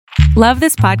Love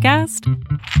this podcast?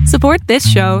 Support this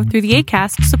show through the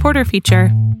Acast supporter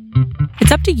feature.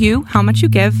 It's up to you how much you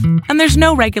give, and there's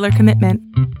no regular commitment.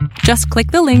 Just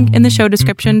click the link in the show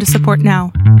description to support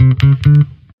now.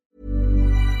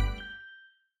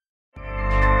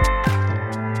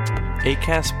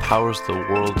 Acast powers the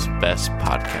world's best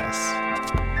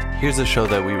podcasts. Here's a show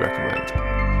that we recommend.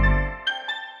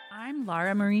 I'm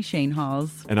Lara Marie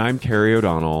Shanehalls. And I'm Carrie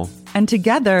O'Donnell. And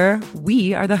together,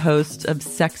 we are the hosts of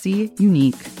Sexy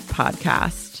Unique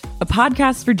Podcast, a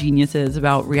podcast for geniuses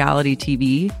about reality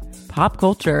TV, pop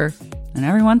culture, and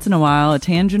every once in a while, a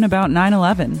tangent about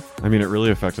 9/11. I mean, it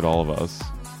really affected all of us.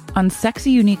 On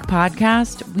Sexy Unique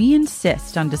Podcast, we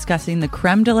insist on discussing the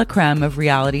creme de la creme of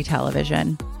reality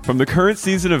television. From the current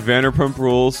season of Vanderpump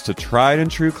Rules to tried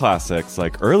and true classics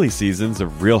like early seasons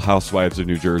of Real Housewives of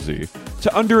New Jersey,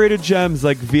 to underrated gems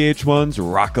like VH1's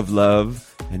Rock of Love,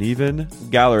 and even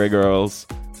Gallery Girls,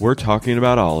 we're talking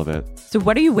about all of it. So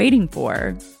what are you waiting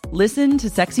for? Listen to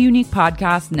Sexy Unique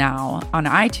Podcast now on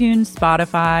iTunes,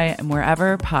 Spotify, and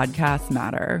wherever podcasts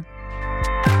matter.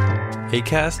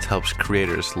 Acast helps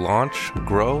creators launch,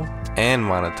 grow, and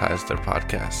monetize their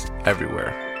podcasts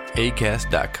everywhere.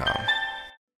 Acast.com.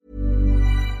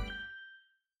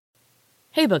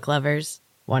 Hey, book lovers.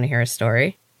 Want to hear a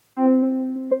story?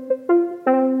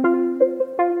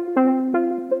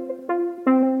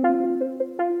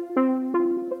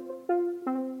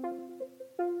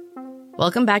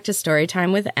 Welcome back to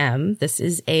Storytime with Em. This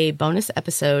is a bonus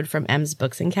episode from Em's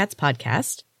Books and Cats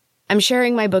podcast. I'm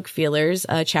sharing my book feelers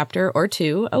a chapter or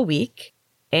two a week,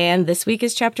 and this week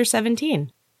is chapter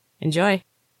 17. Enjoy.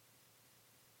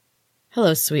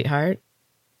 Hello, sweetheart.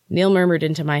 Neil murmured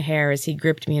into my hair as he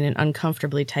gripped me in an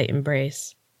uncomfortably tight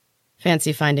embrace.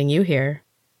 Fancy finding you here.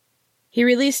 He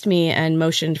released me and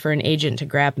motioned for an agent to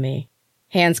grab me.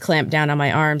 Hands clamped down on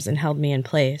my arms and held me in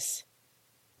place.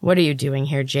 What are you doing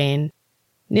here, Jane?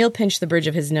 Neil pinched the bridge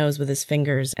of his nose with his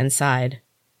fingers and sighed.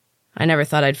 I never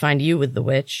thought I'd find you with the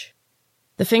witch.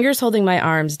 The fingers holding my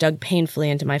arms dug painfully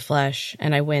into my flesh,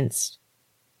 and I winced.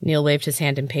 Neil waved his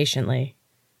hand impatiently.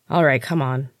 All right, come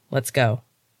on, let's go.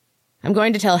 I'm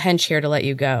going to tell Hench here to let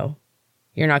you go.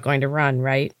 You're not going to run,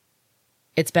 right?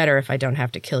 It's better if I don't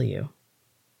have to kill you.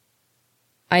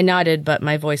 I nodded, but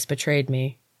my voice betrayed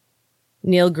me.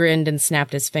 Neil grinned and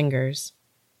snapped his fingers.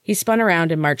 He spun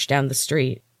around and marched down the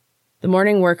street. The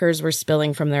morning workers were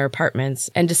spilling from their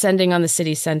apartments and descending on the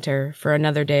city center for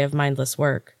another day of mindless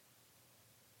work.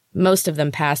 Most of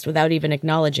them passed without even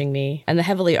acknowledging me and the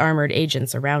heavily armored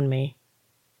agents around me.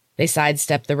 They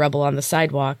sidestepped the rubble on the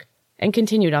sidewalk and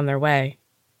continued on their way.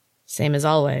 Same as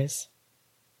always.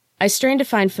 I strained to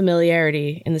find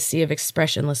familiarity in the sea of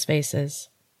expressionless faces.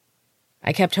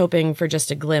 I kept hoping for just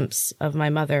a glimpse of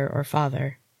my mother or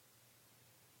father.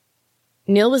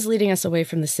 Neil was leading us away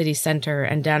from the city center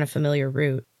and down a familiar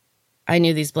route. I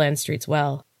knew these bland streets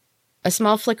well. A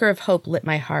small flicker of hope lit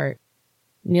my heart.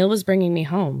 Neil was bringing me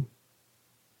home.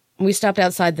 We stopped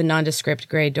outside the nondescript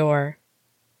gray door.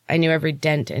 I knew every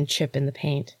dent and chip in the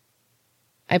paint.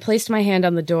 I placed my hand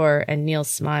on the door, and Neil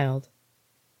smiled.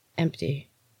 Empty.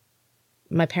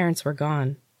 My parents were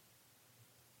gone.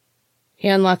 He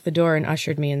unlocked the door and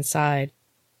ushered me inside.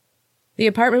 The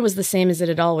apartment was the same as it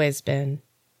had always been,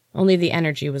 only the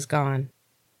energy was gone.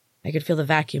 I could feel the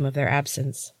vacuum of their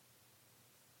absence.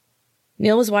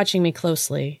 Neil was watching me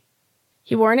closely.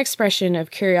 He wore an expression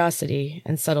of curiosity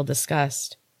and subtle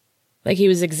disgust, like he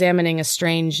was examining a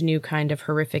strange new kind of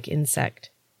horrific insect.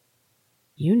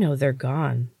 You know they're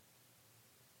gone.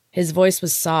 His voice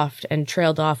was soft and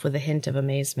trailed off with a hint of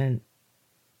amazement.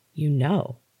 You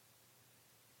know?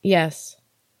 Yes.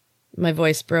 My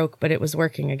voice broke, but it was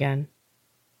working again.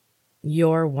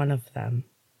 You're one of them.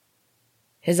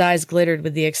 His eyes glittered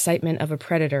with the excitement of a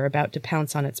predator about to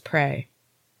pounce on its prey.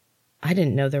 I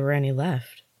didn't know there were any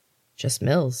left. Just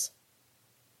Mills.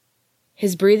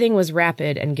 His breathing was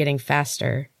rapid and getting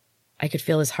faster. I could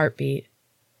feel his heartbeat.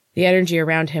 The energy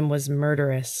around him was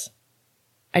murderous.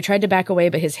 I tried to back away,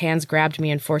 but his hands grabbed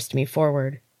me and forced me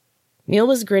forward. Neil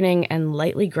was grinning and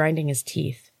lightly grinding his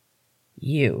teeth.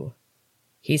 You,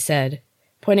 he said,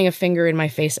 pointing a finger in my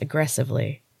face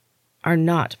aggressively, are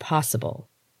not possible.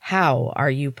 How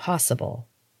are you possible?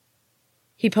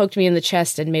 He poked me in the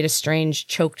chest and made a strange,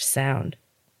 choked sound.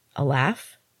 A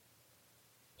laugh?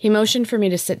 He motioned for me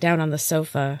to sit down on the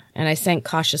sofa, and I sank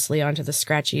cautiously onto the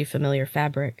scratchy, familiar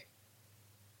fabric.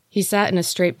 He sat in a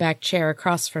straight-backed chair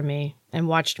across from me and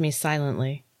watched me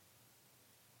silently.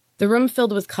 The room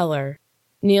filled with color.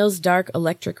 Neil's dark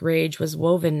electric rage was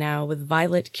woven now with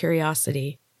violet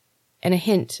curiosity and a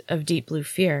hint of deep blue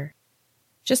fear.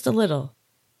 Just a little,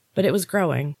 but it was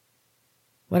growing.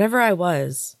 Whatever I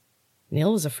was,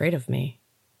 Neil was afraid of me.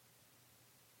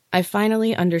 I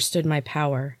finally understood my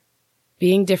power.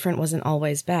 Being different wasn't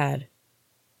always bad.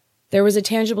 There was a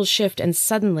tangible shift, and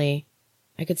suddenly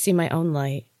I could see my own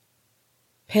light.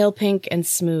 Pale pink and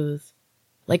smooth,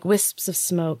 like wisps of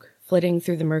smoke flitting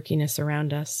through the murkiness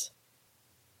around us.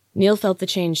 Neil felt the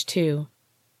change too.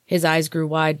 His eyes grew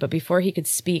wide, but before he could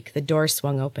speak, the door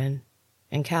swung open,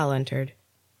 and Cal entered.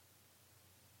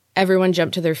 Everyone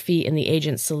jumped to their feet, and the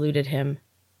agent saluted him.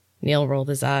 Neil rolled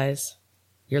his eyes.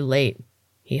 "You're late,"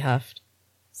 he huffed.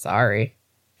 "Sorry,"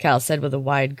 Cal said with a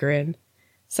wide grin.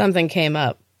 "Something came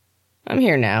up. I'm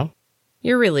here now.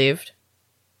 You're relieved."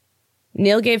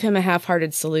 Neil gave him a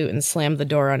half-hearted salute and slammed the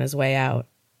door on his way out.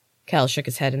 Cal shook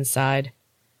his head and sighed.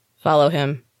 "Follow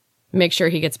him. Make sure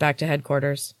he gets back to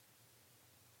headquarters."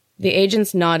 The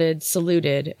agents nodded,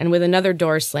 saluted, and with another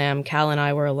door slam, Cal and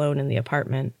I were alone in the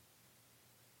apartment.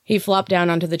 He flopped down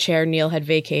onto the chair Neil had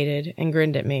vacated and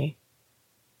grinned at me.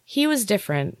 He was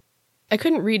different. I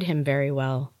couldn't read him very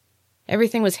well.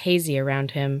 Everything was hazy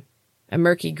around him, a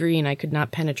murky green I could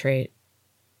not penetrate.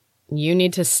 "You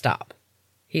need to stop,"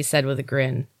 he said with a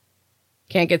grin.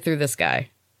 "Can't get through this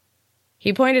guy."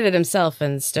 He pointed at himself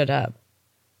and stood up.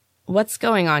 "What's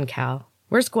going on, Cal?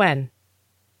 Where's Gwen?"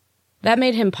 That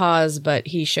made him pause, but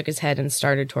he shook his head and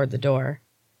started toward the door.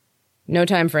 "No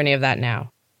time for any of that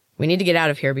now. We need to get out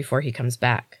of here before he comes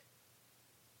back."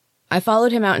 I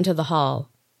followed him out into the hall.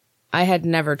 I had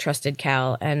never trusted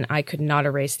Cal, and I could not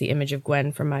erase the image of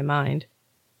Gwen from my mind.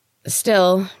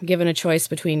 Still, given a choice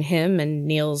between him and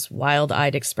Neil's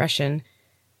wild-eyed expression,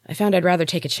 I found I'd rather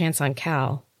take a chance on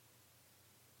Cal.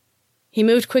 He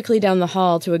moved quickly down the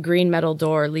hall to a green metal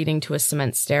door leading to a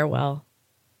cement stairwell.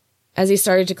 As he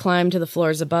started to climb to the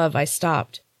floors above, I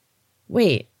stopped.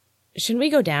 "Wait, shouldn't we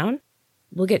go down?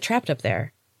 We'll get trapped up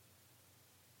there."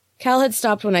 Cal had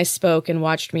stopped when I spoke and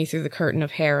watched me through the curtain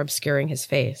of hair obscuring his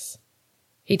face.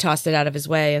 He tossed it out of his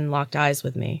way and locked eyes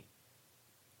with me.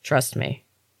 "Trust me."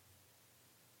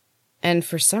 And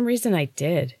for some reason I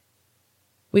did.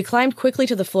 We climbed quickly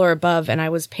to the floor above, and I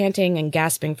was panting and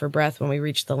gasping for breath when we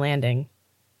reached the landing.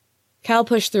 Cal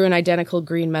pushed through an identical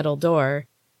green metal door,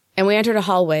 and we entered a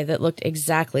hallway that looked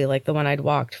exactly like the one I'd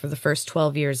walked for the first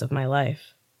 12 years of my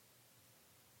life.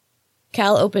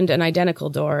 Cal opened an identical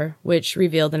door, which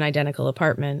revealed an identical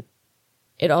apartment.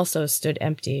 It also stood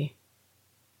empty.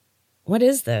 "What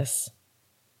is this?"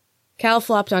 Cal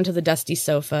flopped onto the dusty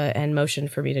sofa and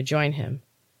motioned for me to join him.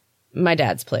 "My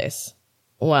dad's place.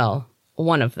 Well,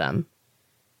 one of them.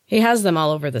 He has them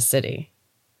all over the city."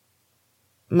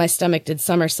 My stomach did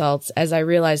somersaults as I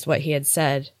realized what he had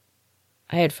said.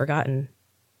 I had forgotten.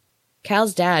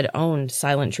 Cal's dad owned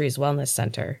Silent Trees Wellness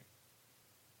Center.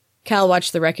 Cal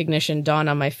watched the recognition dawn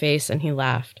on my face, and he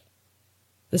laughed.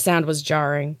 The sound was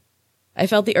jarring. I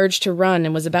felt the urge to run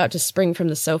and was about to spring from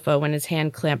the sofa when his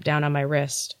hand clamped down on my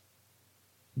wrist.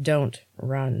 "Don't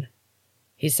run,"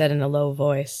 he said in a low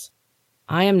voice.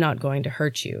 "I am not going to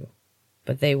hurt you,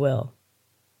 but they will.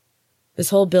 This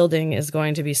whole building is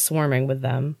going to be swarming with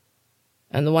them,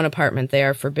 and the one apartment they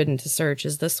are forbidden to search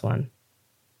is this one.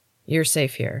 You're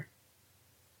safe here."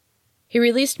 He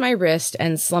released my wrist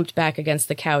and slumped back against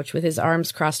the couch with his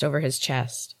arms crossed over his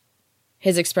chest.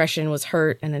 His expression was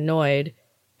hurt and annoyed,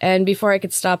 and before I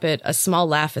could stop it, a small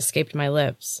laugh escaped my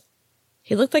lips.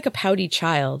 He looked like a pouty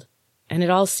child, and it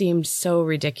all seemed so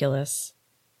ridiculous.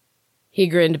 He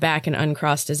grinned back and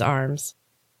uncrossed his arms.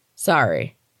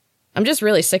 "Sorry. I'm just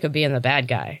really sick of being the bad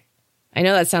guy. I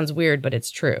know that sounds weird, but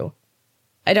it's true.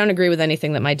 I don't agree with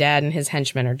anything that my dad and his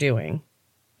henchmen are doing.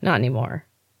 Not anymore.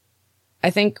 I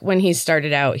think when he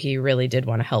started out, he really did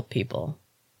want to help people.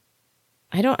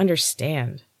 I don't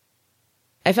understand.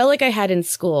 I felt like I had in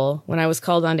school when I was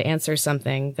called on to answer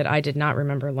something that I did not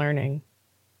remember learning.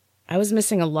 I was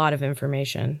missing a lot of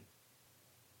information."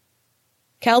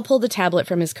 Cal pulled a tablet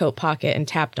from his coat pocket and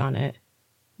tapped on it.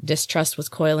 Distrust was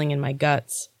coiling in my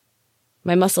guts.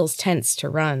 My muscles tensed to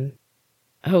run.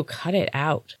 "Oh, cut it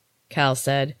out," Cal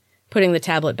said, putting the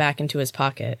tablet back into his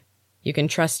pocket. "You can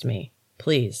trust me,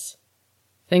 please.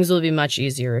 Things will be much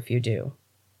easier if you do."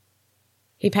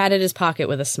 He patted his pocket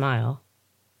with a smile.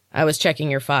 "I was checking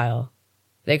your file.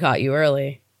 They caught you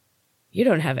early. You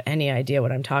don't have any idea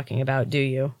what I'm talking about, do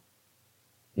you?"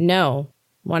 "No.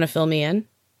 Want to fill me in?"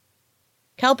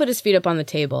 Cal put his feet up on the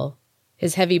table.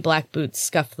 His heavy black boots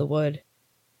scuffed the wood.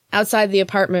 Outside the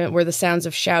apartment were the sounds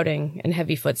of shouting and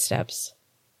heavy footsteps.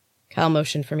 Cal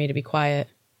motioned for me to be quiet.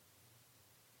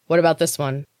 "What about this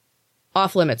one?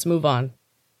 Off limits, move on."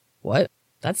 "What?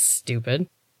 That's stupid."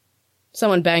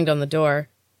 Someone banged on the door.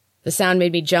 The sound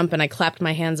made me jump, and I clapped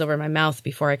my hands over my mouth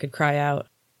before I could cry out.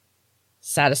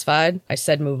 "Satisfied? I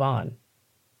said move on."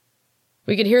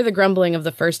 We could hear the grumbling of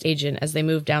the first agent as they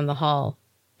moved down the hall,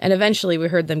 and eventually we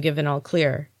heard them give an all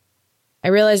clear. I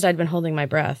realized I'd been holding my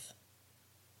breath.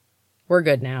 We're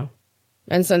good now.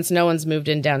 And since no one's moved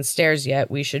in downstairs yet,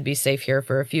 we should be safe here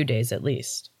for a few days at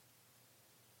least.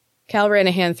 Cal ran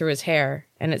a hand through his hair,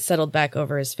 and it settled back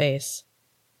over his face.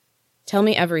 Tell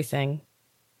me everything.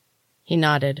 He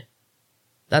nodded.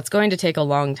 That's going to take a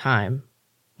long time.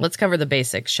 Let's cover the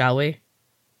basics, shall we?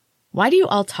 Why do you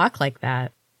all talk like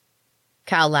that?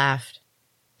 Cal laughed.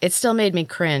 It still made me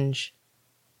cringe.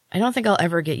 I don't think I'll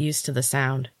ever get used to the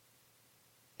sound.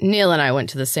 Neil and I went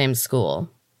to the same school.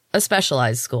 A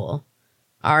specialized school.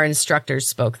 Our instructors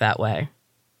spoke that way.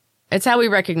 It's how we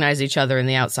recognize each other in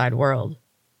the outside world.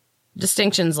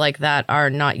 Distinctions like that are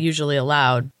not usually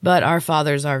allowed, but our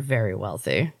fathers are very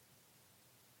wealthy.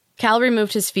 Cal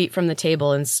removed his feet from the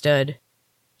table and stood.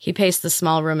 He paced the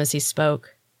small room as he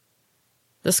spoke.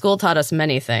 The school taught us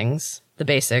many things, the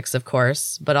basics, of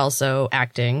course, but also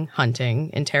acting, hunting,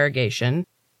 interrogation.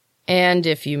 And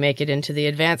if you make it into the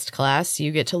advanced class,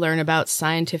 you get to learn about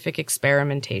scientific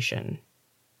experimentation.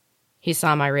 He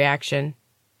saw my reaction.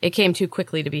 It came too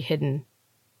quickly to be hidden.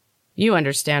 You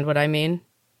understand what I mean.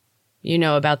 You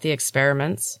know about the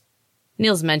experiments.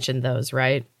 Niels mentioned those,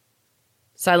 right?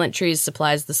 Silent Trees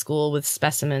supplies the school with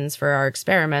specimens for our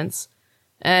experiments,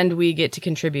 and we get to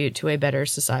contribute to a better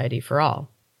society for all.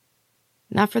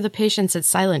 Not for the patients at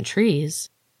Silent Trees.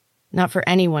 Not for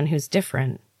anyone who's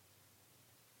different.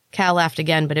 Cal laughed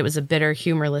again, but it was a bitter,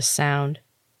 humorless sound.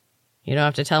 You don't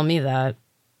have to tell me that.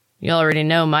 You already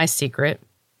know my secret.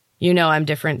 You know I'm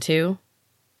different too.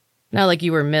 Not like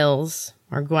you were Mills,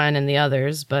 or Gwen and the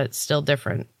others, but still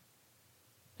different.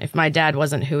 If my dad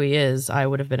wasn't who he is, I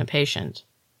would have been a patient,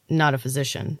 not a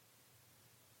physician.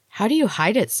 How do you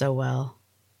hide it so well?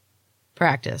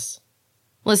 Practice.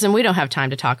 Listen, we don't have time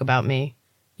to talk about me.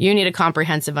 You need a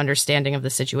comprehensive understanding of the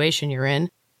situation you're in,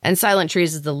 and Silent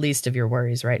Trees is the least of your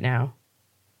worries right now.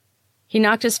 He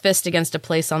knocked his fist against a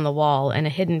place on the wall, and a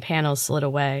hidden panel slid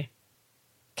away.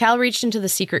 Cal reached into the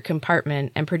secret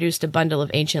compartment and produced a bundle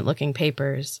of ancient-looking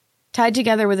papers, tied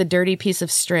together with a dirty piece of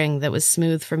string that was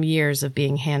smooth from years of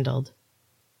being handled.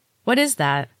 What is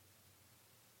that?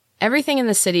 Everything in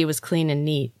the city was clean and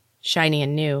neat, shiny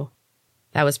and new.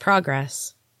 That was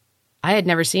progress. I had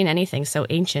never seen anything so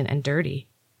ancient and dirty.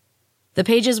 The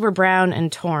pages were brown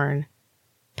and torn.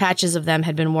 Patches of them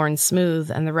had been worn smooth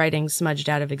and the writing smudged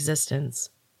out of existence.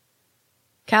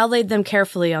 Cal laid them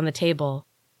carefully on the table,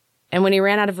 and when he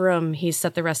ran out of room, he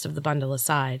set the rest of the bundle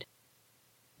aside.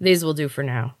 These will do for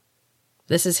now.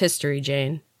 This is history,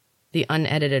 Jane. The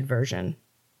unedited version.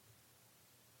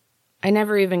 I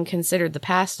never even considered the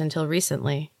past until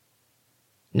recently.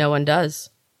 No one does.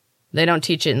 They don't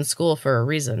teach it in school for a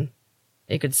reason.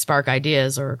 It could spark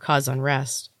ideas or cause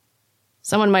unrest.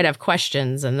 Someone might have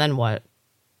questions, and then what?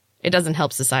 It doesn't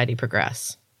help society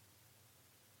progress.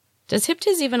 Does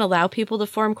HipTiz even allow people to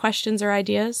form questions or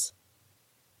ideas?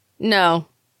 No.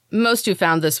 Most who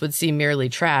found this would see merely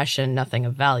trash and nothing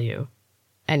of value.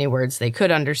 Any words they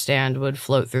could understand would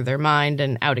float through their mind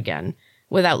and out again,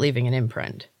 without leaving an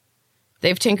imprint.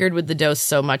 They've tinkered with the dose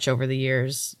so much over the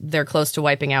years, they're close to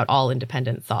wiping out all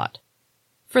independent thought.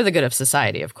 For the good of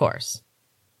society, of course.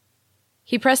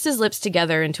 He pressed his lips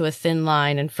together into a thin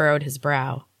line and furrowed his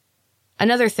brow.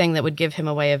 Another thing that would give him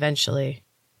away eventually.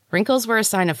 Wrinkles were a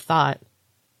sign of thought.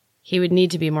 He would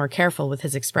need to be more careful with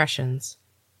his expressions.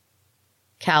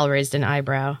 Cal raised an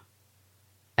eyebrow.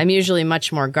 I'm usually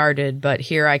much more guarded, but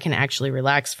here I can actually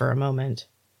relax for a moment.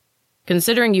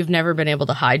 Considering you've never been able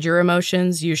to hide your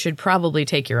emotions, you should probably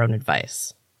take your own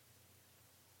advice.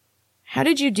 How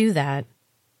did you do that?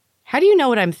 How do you know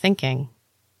what I'm thinking?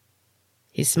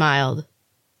 He smiled.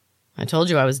 I told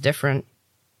you I was different.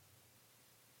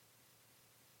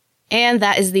 And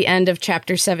that is the end of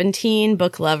Chapter 17,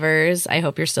 Book Lovers. I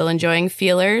hope you're still enjoying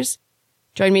Feelers.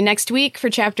 Join me next week for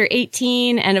Chapter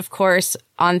 18, and of course,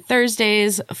 on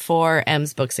Thursdays for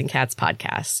M's Books and Cats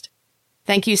podcast.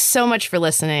 Thank you so much for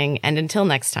listening, and until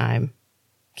next time,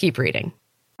 keep reading.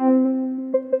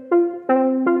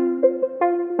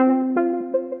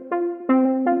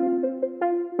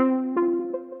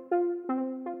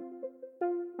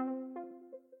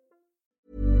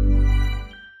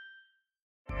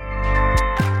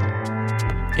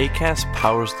 Acast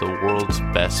powers the world's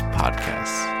best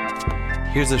podcasts.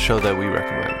 Here's a show that we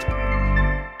recommend.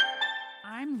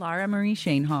 I'm Lara Marie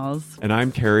Shainhalls. And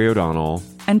I'm Carrie O'Donnell.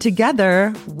 And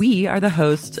together, we are the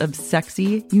hosts of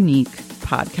Sexy Unique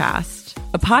Podcast,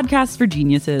 a podcast for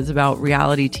geniuses about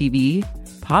reality TV,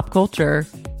 pop culture,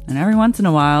 and every once in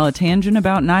a while, a tangent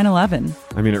about 9/11.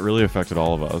 I mean, it really affected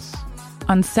all of us.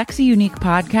 On Sexy Unique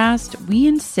Podcast, we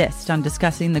insist on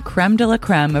discussing the creme de la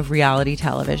creme of reality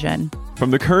television.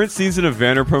 From the current season of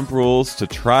Vanderpump Rules to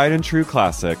tried and true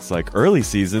classics like early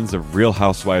seasons of Real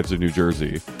Housewives of New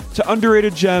Jersey, to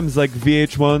underrated gems like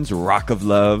VH1's Rock of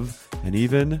Love, and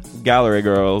even Gallery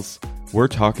Girls, we're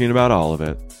talking about all of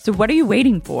it. So what are you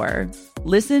waiting for?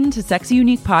 Listen to Sexy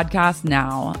Unique Podcast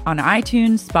now on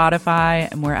iTunes, Spotify,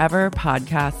 and wherever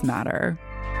podcasts matter.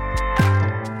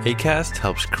 Acast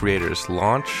helps creators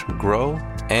launch, grow,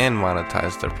 and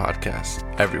monetize their podcasts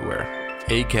everywhere.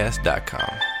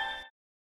 Acast.com.